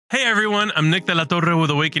Hey everyone, I'm Nick de la Torre with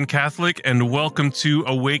Awaken Catholic, and welcome to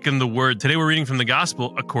Awaken the Word. Today we're reading from the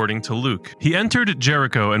Gospel according to Luke. He entered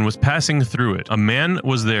Jericho and was passing through it. A man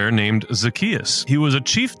was there named Zacchaeus. He was a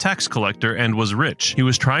chief tax collector and was rich. He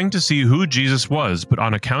was trying to see who Jesus was, but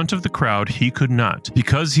on account of the crowd he could not,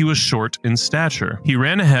 because he was short in stature. He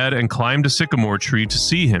ran ahead and climbed a sycamore tree to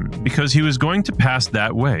see him, because he was going to pass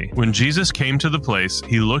that way. When Jesus came to the place,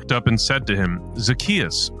 he looked up and said to him,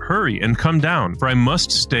 "Zacchaeus, hurry and come down, for I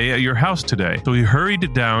must stay at your house today." So he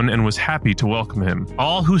hurried down and was happy to welcome him.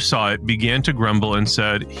 All who saw it began to grumble and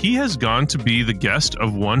said, "He has gone to be the guest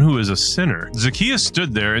of one who is a sinner." Zacchaeus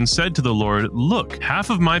stood there and said to the Lord, "Look, half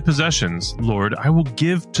of my possessions, Lord, I will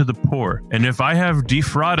give to the poor. And if I have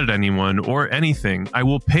defrauded anyone or anything, I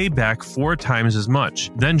will pay back 4 times as much."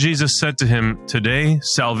 Then Jesus said to him, "Today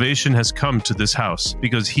salvation has come to this house,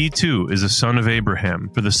 because he too is a son of Abraham.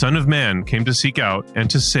 For the Son of Man came to seek out and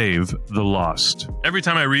to save the lost." Every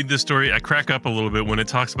time I read this story, I crack up a little bit when it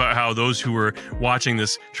talks about how those who were watching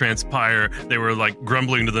this transpire, they were like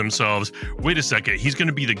grumbling to themselves, wait a second, he's going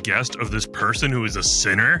to be the guest of this person who is a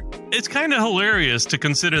sinner? It's kind of hilarious to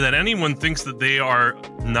consider that anyone thinks that they are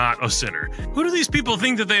not a sinner. Who do these people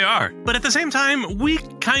think that they are? But at the same time, we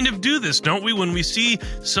kind of do this, don't we? When we see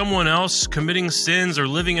someone else committing sins or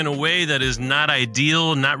living in a way that is not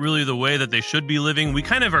ideal, not really the way that they should be living, we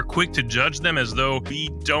kind of are quick to judge them as though we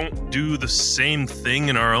don't do the same thing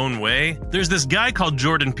in our own way. There's this guy called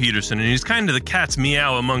Jordan Peterson, and he's kind of the cat's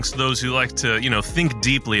meow amongst those who like to, think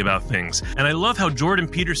deeply about things. And I love how Jordan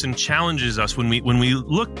Peterson challenges us when we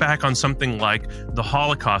look back on something like the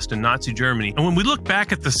Holocaust in Nazi Germany, and when we look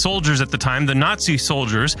back at the soldiers at the time, the Nazi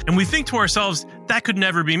soldiers, and we think to ourselves, that could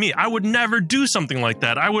never be me. I would never do something like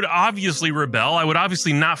that. I would obviously rebel. I would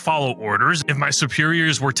obviously not follow orders. If my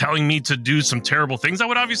superiors were telling me to do some terrible things, I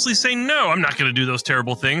would obviously say, no, I'm not going to do those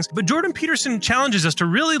terrible things. But Jordan Peterson challenges us to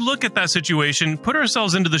really look at that situation, put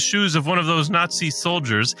ourselves into the shoes of one of those Nazi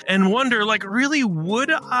soldiers, and wonder, really,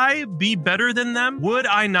 would I be better than them? Would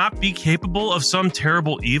I not be capable of some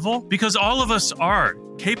terrible evil? Because all of us are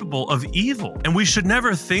capable of evil, and we should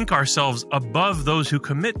never think ourselves above those who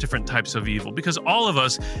commit different types of evil, because all of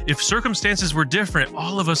us, if circumstances were different,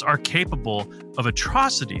 all of us are capable of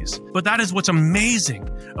atrocities. But that is what's amazing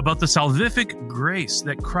about the salvific grace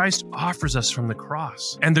that Christ offers us from the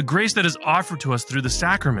cross, and the grace that is offered to us through the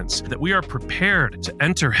sacraments, that we are prepared to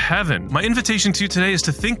enter heaven. My invitation to you today is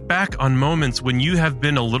to think back on moments when you have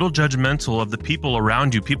been a little judgmental of the people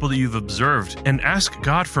around you, people that you've observed, and ask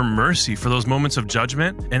God for mercy for those moments of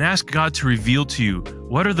judgment, and ask God to reveal to you,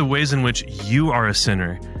 what are the ways in which you are a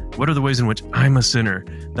sinner? What are the ways in which I'm a sinner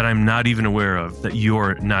that I'm not even aware of, that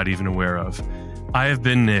you're not even aware of? I have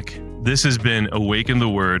been Nick. This has been Awaken the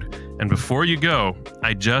Word. And before you go,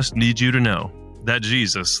 I just need you to know that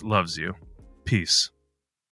Jesus loves you. Peace.